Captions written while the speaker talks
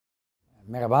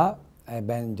Merhaba,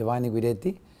 ben Giovanni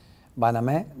Guidetti,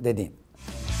 Bana dedin.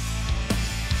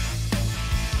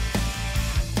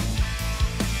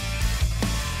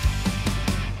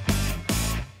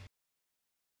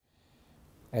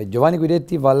 Giovanni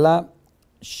Guidetti valla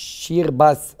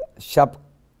şirbaz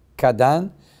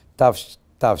şapkadan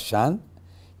tavşan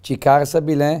çıkarsa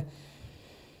bile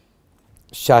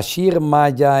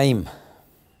şaşırmayacağım.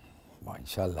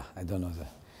 İnşallah, I don't know that.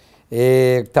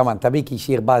 Tamam, tabii ki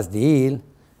şirbaz değil.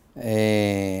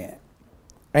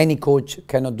 Any coach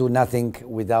cannot do nothing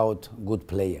without good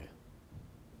player.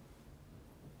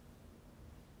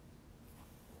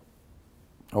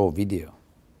 Oh, video.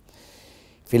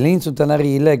 Filin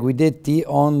sultanlarıyla Guidetti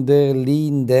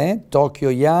Onderli'nde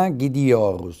Tokyo'ya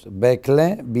gidiyoruz.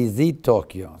 Bekle bizi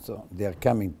Tokyo. So they are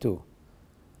coming too.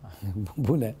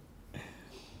 Bu ne?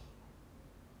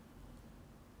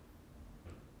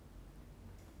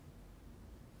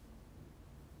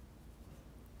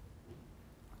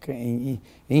 Okay.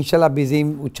 İnşallah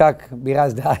bizim uçak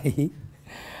biraz daha iyi.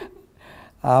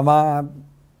 Ama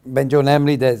bence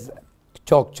önemli de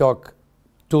çok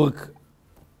Türk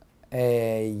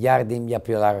yardım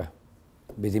yapıyorlar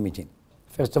bizim için.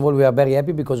 First of all, we are very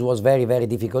happy because it was very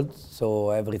difficult.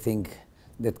 So everything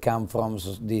that come from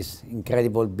this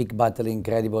incredible big battle,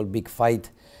 incredible big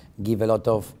fight, give a lot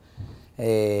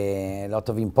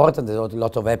of importance, a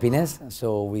lot of happiness.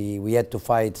 So we had to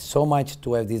fight so much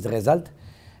to have this result.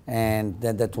 And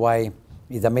that's why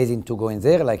it's amazing to go in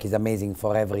there, like it's amazing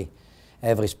for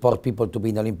every sport people to be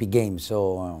in Olympic Games.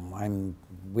 So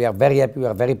we are very happy, we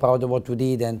are very proud of what we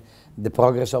did, and the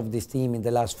progress of this team in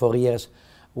the last 4 years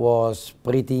was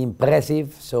pretty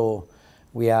impressive. So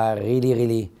we are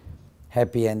really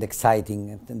happy and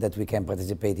exciting that we can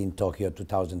participate in Tokyo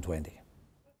 2020.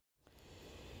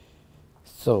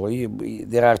 So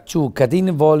there are two.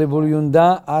 Kadın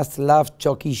voleybolunda Aslaf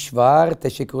çok iş var.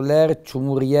 Teşekkürler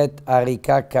Cumhuriyet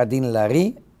Harika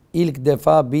Kadınları. İlk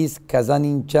defa biz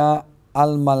kazanınca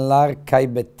Almanlar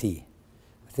kaybetti. I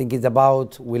think it's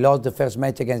about we lost the first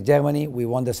match against Germany, we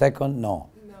won the second. No. No,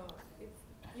 it's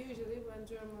usually when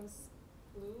Germans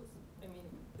lose. I mean,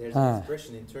 there's an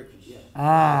expression in Turkish.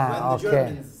 Ah, when the okay.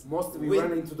 Germans Mostly we win.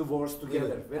 run into the wars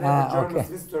together. Whenever Germans okay.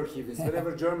 win, Turkey wins.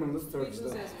 Whenever German lose, Turkey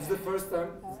lose. wins. This is the first time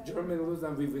Germany lose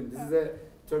and we win. This is a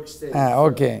Turkish saying.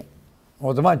 Okay.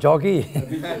 O zaman çok iyi.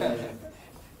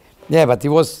 Yeah, but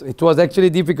it was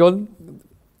actually difficult.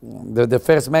 The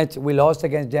first match we lost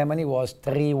against Germany was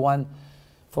 3-1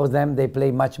 for them. They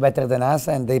play much better than us,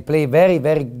 and they play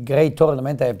very great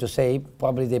tournament, I have to say.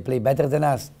 Probably they play better than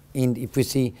us if we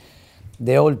see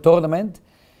the whole tournament.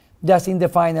 Just in the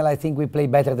final, I think we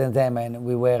played better than them, and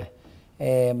we were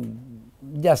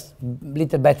just a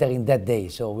little better in that day.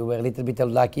 So we were a little bit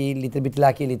lucky, a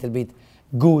little bit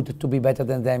good to be better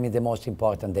than them in the most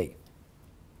important day.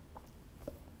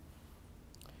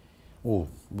 Bu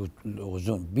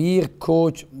uzun. Bir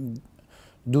koç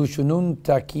düşünün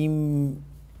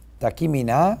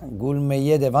takimine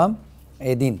gülmeye devam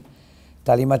edin.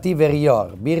 Talimatı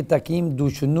veriyor. Bir takım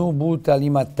düşünü bu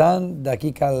talimattan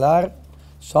dakikalar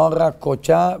sonra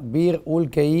koça bir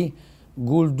ülkeyi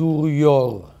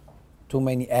güldürüyor. Too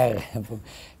many R.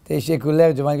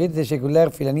 Teşekkürler Giovanni, teşekkürler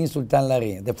filanin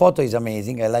sultanları. The photo is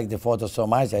amazing. I like the photo so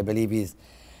much. I believe it's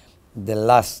the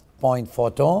last point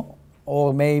photo,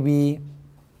 or maybe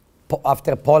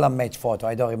after Poland match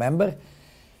photo. I don't remember.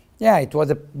 Yeah, it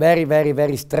was a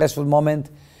very stressful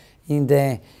moment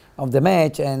of the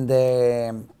match, and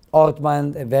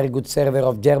Ortmann, a very good server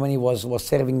of Germany, was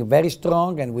serving very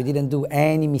strong, and we didn't do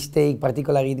any mistake.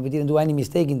 Particularly, we didn't do any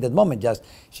mistake in that moment. Just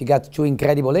she got 2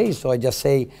 incredible aces. So I just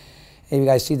say, hey,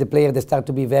 I see the player that start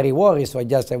to be very worried. So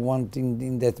I want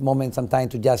in that moment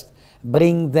sometimes to just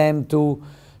bring them to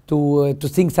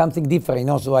think something different, you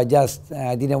know. So I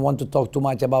didn't want to talk too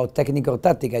much about technical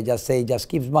tactic. I just say, just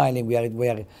keep smiling. We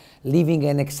are living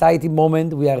an exciting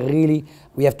moment. We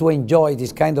have to enjoy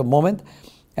this kind of moment,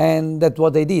 and that's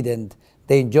what they did. And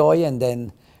they enjoy, and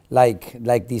then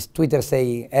like this Twitter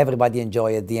say, everybody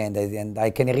enjoy at the end. And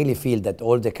I can really feel that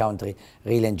all the country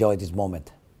really enjoy this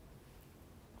moment.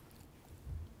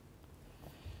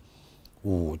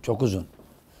 Çok uzun.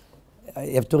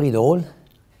 You have to read all.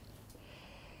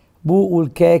 Bu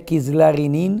ülke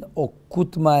kızlarının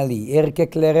okutmalı,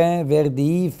 erkeklere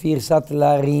verdiği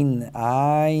fırsatların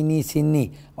aynısını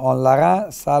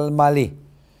onlara salmalı.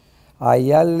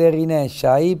 Hayallerine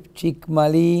sahip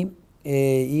çıkmalı.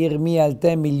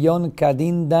 26 milyon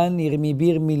kadından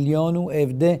 21 milyonu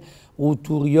evde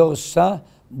oturuyorsa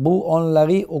bu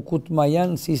onları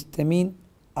okutmayan sistemin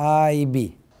ayıbı.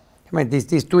 I mean, this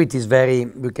tweet is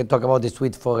we can talk about this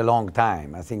tweet for a long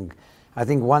time. I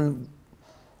think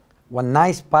one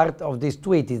nice part of this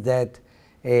tweet is that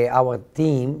our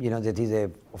team, that is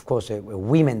of course a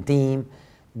women team,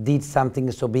 did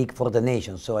something so big for the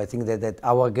nation. So I think that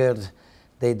our girls,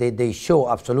 they show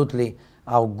absolutely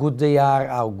how good they are,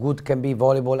 how good can be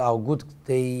volleyball, how good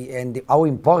and how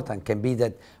important can be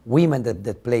that women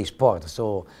that play sport.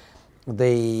 So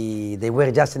they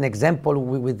were just an example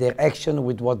with their action,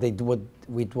 with what they do,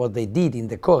 with what they did in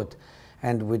the court,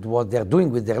 and with what they're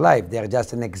doing with their life. They are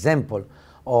just an example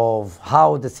of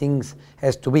how the things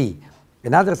has to be.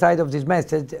 Another side of this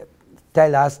message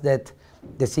tell us that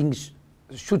the things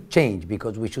should change,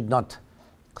 because we should not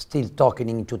still talking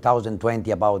in 2020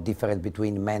 about difference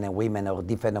between men and women or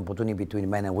different opportunity between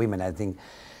men and women. I think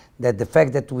that the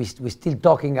fact that we're still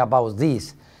talking about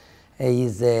this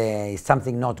is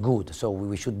something not good. So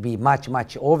we should be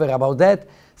much over about that.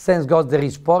 Thanks God there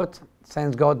is sport.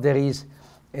 Thanks God there is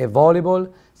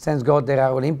volleyball. Thanks God there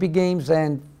are Olympic Games.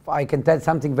 And I can tell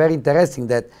something very interesting,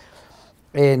 that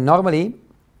normally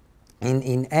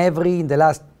in the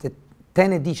last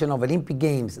 10 edition of Olympic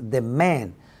Games, the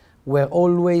men were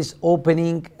always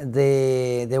opening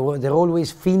they're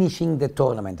always finishing the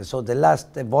tournament. So the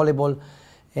last volleyball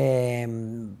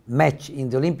match in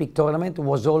the Olympic tournament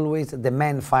was always the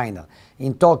men final.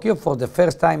 In Tokyo, for the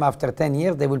first time after 10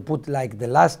 years, they will put like the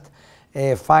last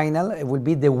final, it will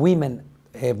be the women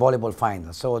volleyball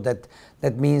final. So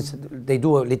that means they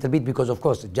do a little bit, because of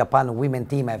course Japan women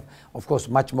team have of course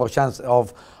much more chance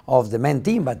of the men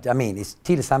team, but I mean it's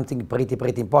still something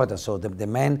pretty important. So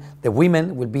the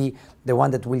women will be the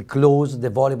one that will close the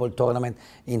volleyball tournament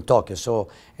in Tokyo. So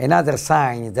another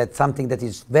sign that something that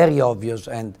is very obvious,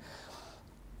 and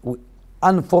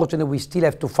unfortunately we still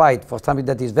have to fight for something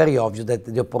that is very obvious, that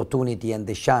the opportunity and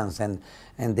the chance and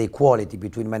the equality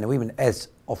between men and women, as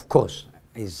of course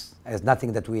has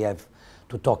nothing that we have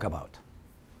to talk about.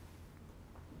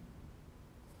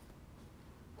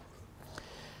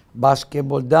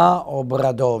 Basketball da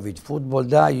Obradovic, football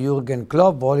da Jürgen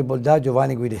Klopp, volleyball da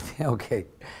Giovanni Guidetti. Okay,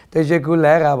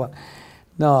 teşekkürler, aber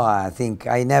no, I think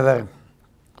I never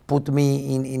put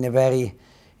me in a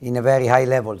very high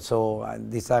level. So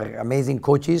these are amazing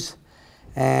coaches,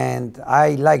 and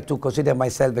I like to consider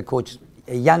myself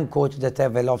a young coach that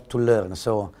have a lot to learn.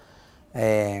 So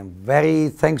very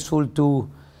thankful to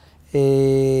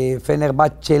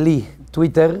Fenerbahce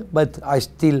Twitter, but I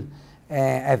still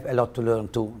have a lot to learn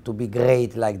to be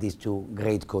great like these two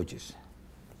great coaches.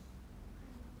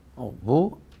 Oh,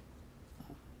 who?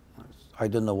 I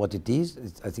don't know what it is.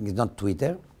 I think it's not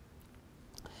Twitter.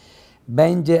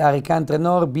 Bence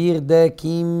Arikantrenor bir de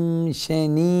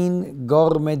kimsenin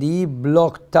görmediği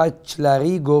blok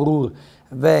taçları görür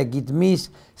ve gitmiş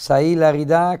sayıları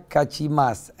da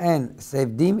kaçırmaz. En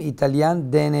sevdiğim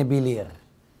İtalyan denebilir.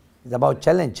 It's about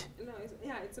challenge. No,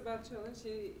 it's about challenge.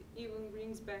 He even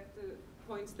brings back the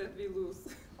points that we lose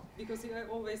because he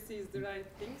always sees the right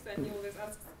things and he always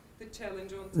asks the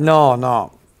challenge on time. No.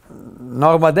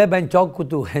 Normalde ben çok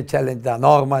kötü challenge'da,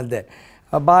 normalde.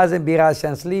 Bazen biraz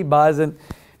şanslı, bazen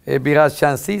biraz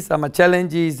şanssız, ama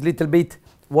challenge is little bit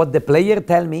what the player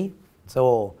tell me.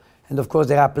 So, and of course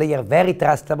there are players very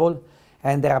trustable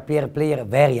and there are player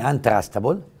very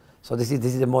untrustable. So this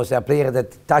is the most player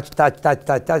that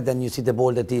touch, then you see the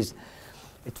ball that is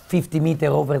at 50 meters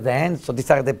over the hand. So these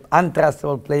are the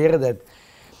untrustable players that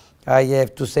I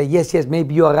have to say, yes,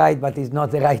 maybe you are right, but it's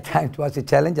not the right time to ask a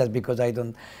challenge, just because I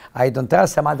don't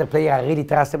trust. Some other players are really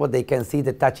trustable. They can see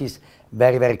the touches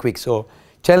very quick. So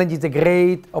challenge is a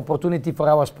great opportunity for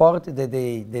our sport.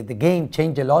 The game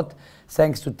changed a lot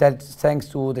thanks to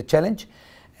the challenge.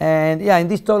 And yeah, in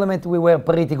this tournament we were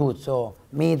pretty good. So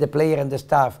me, the player and the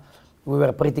staff, we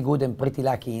were pretty good and pretty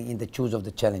lucky in the choose of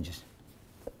the challenges.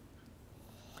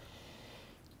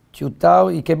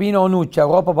 Çutau İkebino Onuccia,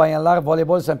 Europa Bayanlar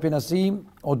Voleybol Şampiyonası,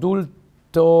 Odul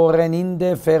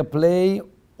Toreninde Fair Play,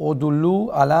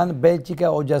 Odulu Alan Belçika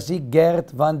Hocası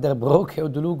Gert van der Broek,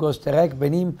 Odulu göstererek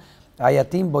benim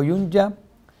hayatım boyunca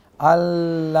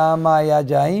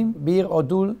alamayacağım bir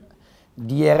ödül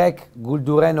diyerek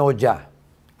güldüren hoca.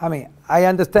 I mean,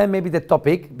 I understand maybe the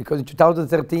topic, because in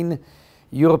 2013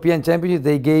 European Championships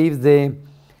they gave the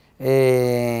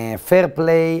Fair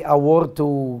Play Award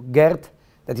to Gert,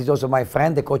 that is also my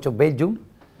friend, the coach of Belgium.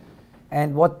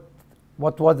 And what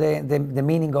was the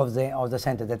meaning of the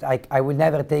sentence? That I will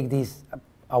never take this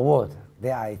award.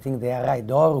 I think they are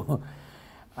right. Or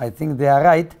I think they are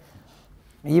right.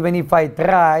 Even if I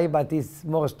try, but it's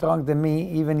more strong than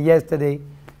me. Even yesterday,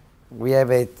 we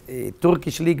have a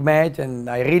Turkish league match, and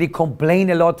I really complain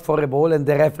a lot for a ball, and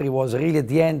the referee was really at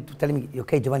the end telling me,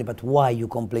 okay, Giovanni, but why you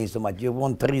complain so much? You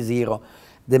won 3-0.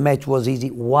 The match was easy.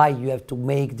 Why you have to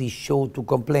make this show to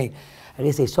complain? I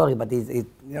really say sorry, but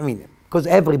I mean, because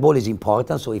every ball is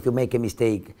important, so if you make a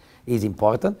mistake, it's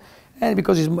important. And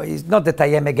because it's not that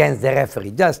I am against the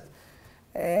referee, just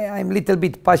I'm a little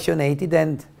bit passionate,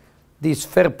 and this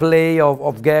fair play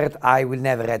of Gert, I will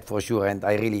never had for sure, and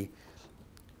I really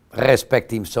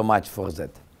respect him so much for that.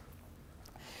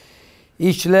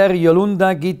 İşler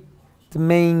yolunda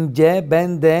gitmeyince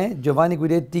ben de Giovanni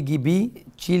Guidetti gibi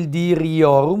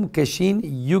çildiriyorum. Kesin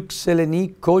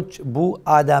yükseleni koç bu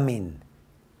adamın.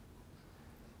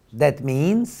 That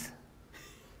means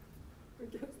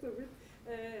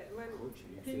when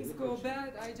things go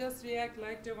bad, I just react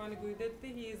like Giovanni Guidetti.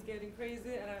 He is getting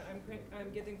crazy, and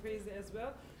I'm getting crazy as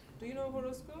well. Do you know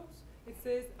horoscopes? It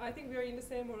says, I think we are in the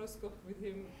same horoscope with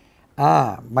him.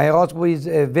 my horoscope is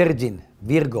Virgin,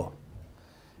 Virgo.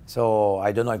 So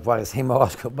I don't know if we're the same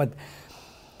horoscope, but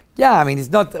yeah, I mean,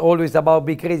 it's not always about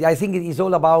being crazy. I think it is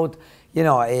all about, you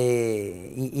know,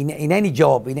 in any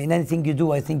job, in anything you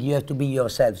do, I think you have to be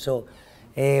yourself. So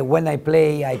when I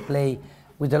play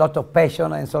with a lot of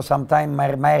passion, and so sometimes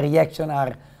my reactions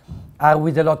are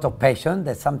with a lot of passion.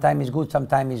 That sometimes is good,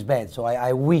 sometimes is bad. So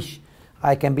I wish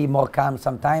I can be more calm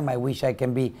sometimes. I wish I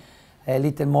can be a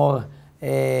little more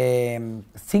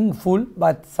thankful,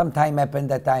 but sometimes happen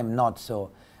that I'm not. So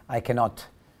I cannot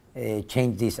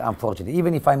change this, unfortunately,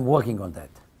 even if I'm working on that.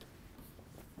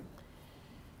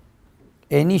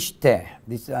 Enişte,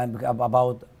 this is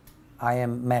about I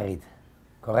am married,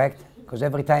 correct? Because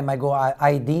every time I go,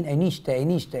 I din,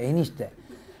 enişte.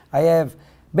 I have,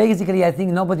 basically I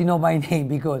think nobody know my name,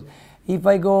 because if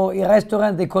I go in a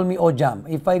restaurant, they call me Hocam.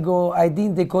 If I go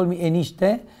Aydin, they call me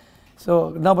enişte.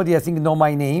 So nobody I think know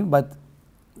my name, but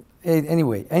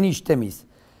anyway, eniştemiz.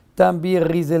 Tam bir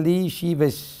Rizeli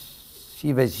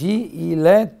şiveci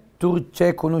ile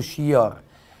Türkçe konuşuyor.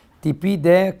 Tipi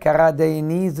de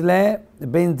Karadenizle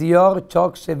benziyor,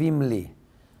 çok sevimli.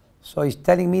 So he's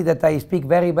telling me that I speak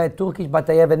very bad Turkish, but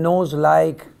I have a nose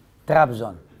like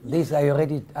Trabzon. This I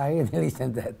already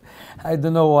listened to that. I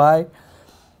don't know why.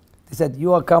 They said,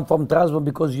 you are come from Trabzon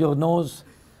because your nose.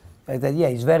 I said, yeah,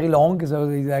 it's very long, so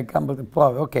I come from the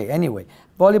okay, anyway.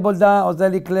 Voleybolda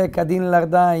özellikle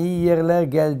kadınlarda iyi yerler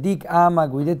geldik ama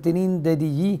Guidetti'nin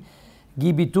dediği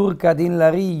gibi Türk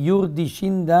kadınları yurt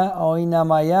dışında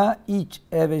oynamaya hiç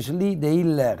hevesli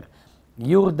değiller.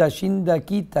 Yurt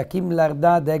dışındaki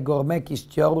takımlarda da görmek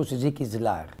istiyoruz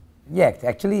zikizler. Yeah,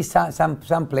 actually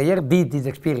some player did this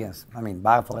experience. I mean,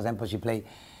 Bar, for example, she played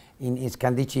in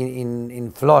Scandici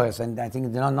in Flores, and I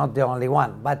think not the only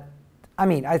one. But I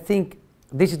mean, I think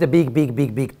this is a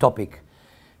big topic.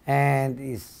 And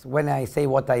when I say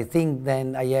what I think,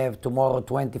 then I have tomorrow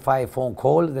 25 phone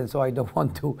calls, and so I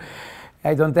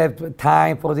don't have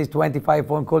time for this 25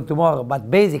 phone call tomorrow. But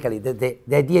basically, the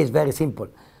idea is very simple.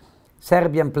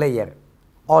 Serbian player,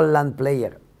 Holland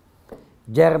player,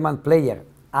 German player,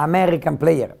 American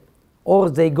player, or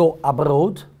they go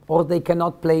abroad, or they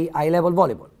cannot play high-level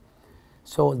volleyball.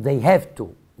 So they have to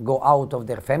go out of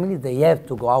their family, they have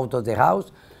to go out of their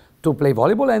house to play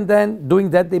volleyball, and then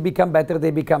doing that they become better, they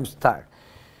become star.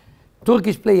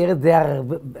 Turkish players, they are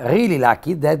really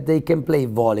lucky that they can play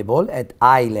volleyball at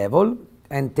high level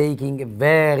and taking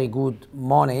very good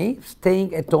money,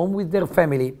 staying at home with their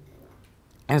family.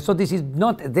 And so this is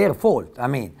not their fault. I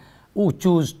mean, who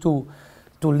choose to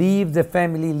leave the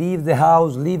family, leave the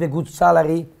house, leave a good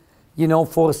salary, you know,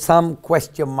 for some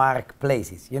question mark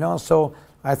places, you know. So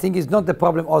I think it's not the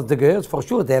problem of the girls. For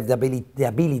sure, they have the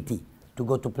ability to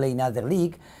go to play in another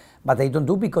league, but they don't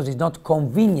do because it's not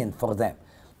convenient for them.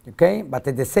 Okay, but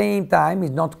at the same time,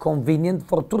 it's not convenient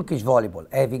for Turkish volleyball,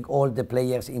 having all the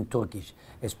players in Turkish,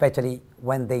 especially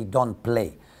when they don't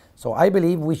play. So I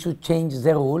believe we should change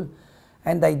the rule,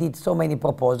 and I did so many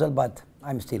proposals, but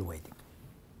I'm still waiting.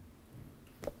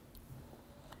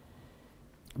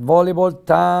 Volleyball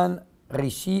tan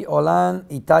Rishi olan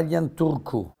Italian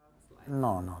Turku.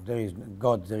 No, there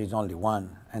is only one,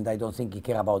 and I don't think he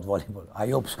cares about volleyball. I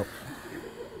hope so.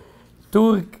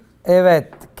 Türk,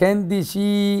 evet,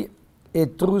 kendisi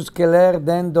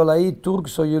Etruskelerden dolayı Türk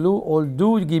soylu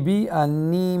olduğu gibi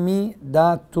annemi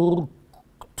da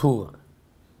Türk'tür.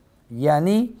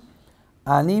 Yani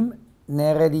annem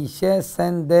neredeyse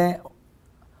sen de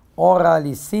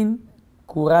oralisin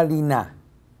kuralına.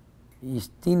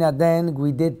 İstinaden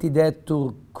Guidetti de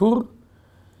Türk'ür.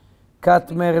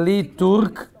 Katmerli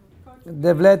Türk,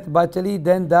 devlet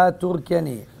Bahçeli'den da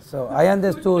Türk'yeni. So I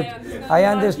understood.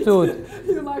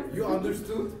 You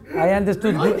understood? I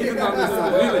understood. I didn't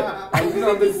understand, really. I didn't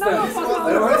understand.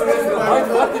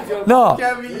 No,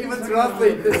 Can we even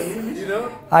translate this? You know?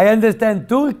 I understand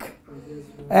Turk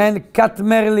and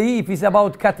Katmerli. If it's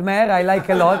about Katmer, I like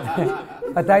a lot.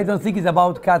 but I don't think it's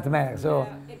about Katmer. So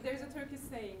Yeah, there's a Turkish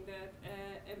saying that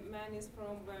a man is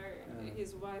from where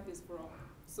his wife is from.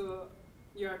 So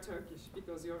you are Turkish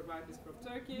because your wife is from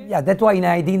Turkey. yeah, that's why in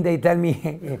Aydin they tell me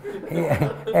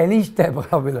enişte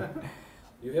probably.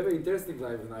 You have an interesting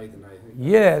life in Aydın, I think.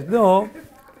 Yes, no.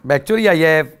 But actually, I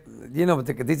have, you know,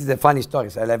 this is a funny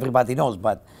story, so everybody knows,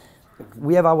 but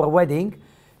we have our wedding,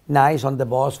 nice on the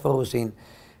Bosphorus in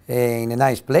a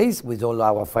nice place with all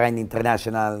our friends,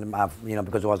 international, you know,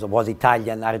 because it was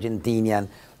Italian, Argentinian,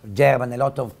 German, a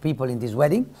lot of people in this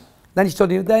wedding. Then he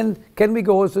told me, then can we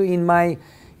go also in my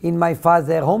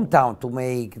father's hometown to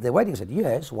make the wedding? I said,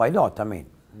 yes, why not? I mean,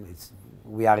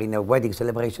 we are in a wedding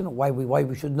celebration, why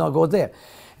we should not go there?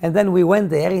 And then we went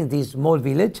there in this small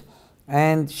village,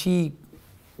 and she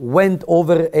went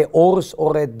over a horse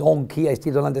or a donkey. I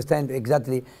still don't understand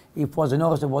exactly if it was an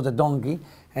horse or was a donkey.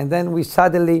 And then we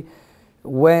suddenly,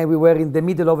 when we were in the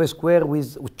middle of a square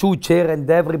with 2 chairs and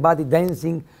everybody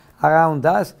dancing around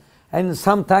us. And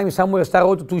sometimes somewhere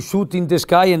started to shoot in the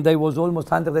sky, and I was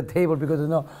almost under the table because you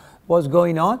know what's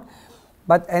going on.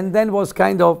 And then was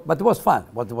kind of, but it was fun.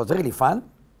 It was really fun.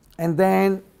 And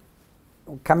then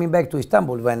coming back to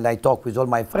Istanbul, when I talked with all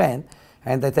my friends,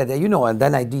 and they said, you know, and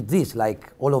then I did this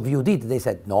like all of you did. They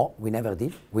said, no, we never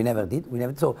did.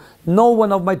 So no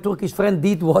one of my Turkish friends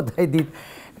did what I did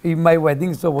in my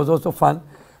wedding, so it was also fun.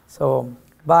 So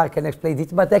Bar can explain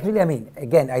this. But actually, I mean,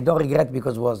 again, I don't regret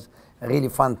because it was a really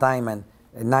fun time and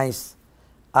a nice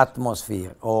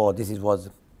atmosphere. Oh, was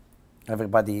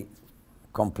everybody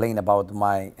complain about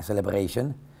my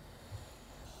celebration.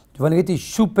 Giovanni Guidetti,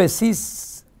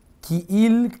 şüphesiz ki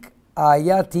ilk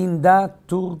hayatında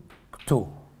Türk'tü.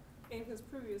 In his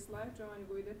previous life, Giovanni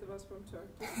Guidetti was from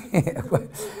Turkey.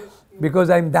 Because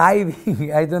I'm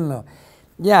diving, I don't know.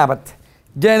 Yeah, but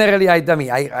generally,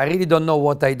 I really don't know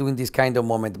what I do in this kind of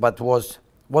moment, but was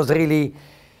really,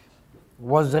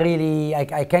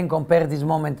 I can compare this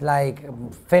moment like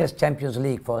first Champions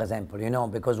League, for example, you know,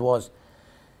 because was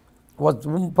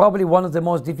probably one of the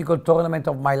most difficult tournaments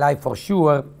of my life for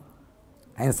sure.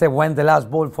 And so when the last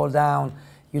ball falls down,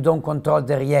 you don't control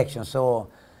the reaction. So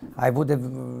I would have,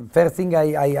 first thing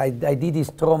I did is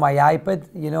throw my iPad,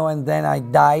 you know, and then I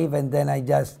dive, and then I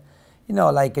just, you know,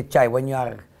 like a child, when you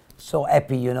are so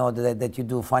happy, you know, that you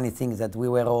do funny things, that we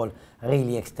were all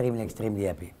really extremely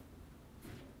happy.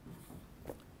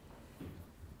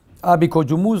 Abi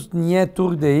kocumuz niye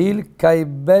tur değil,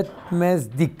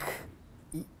 kaybetmezdik.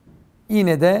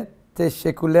 Yine de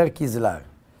teşekkürler kızlar.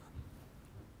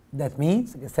 That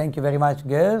means, thank you very much,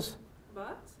 girls.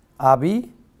 But Abi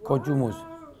kocumuz.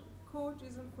 why our coach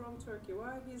isn't from Turkey?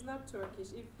 Why he's not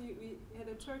Turkish? If we had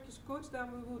a Turkish coach, then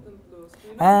we wouldn't lose. Do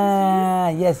you know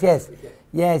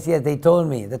Yes. They told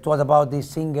me that was about this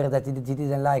singer that he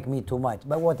didn't like me too much.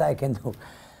 But what I can do?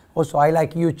 Also, I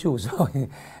like you too. So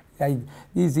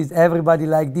this is everybody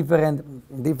like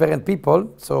different people.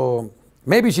 So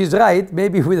maybe she's right.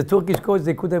 Maybe with the Turkish coach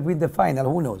they could have win the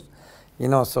final. Who knows? You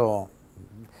know. So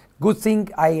good thing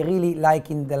I really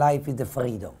like in the life is the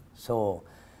freedom. So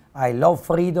I love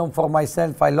freedom for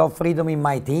myself. I love freedom in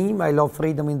my team. I love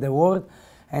freedom in the world.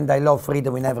 And I love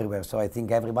freedom in everywhere. So I think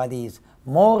everybody is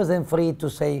more than free to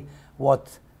say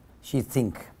what she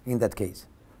thinks in that case.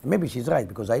 Maybe she's right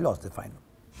because I lost the final.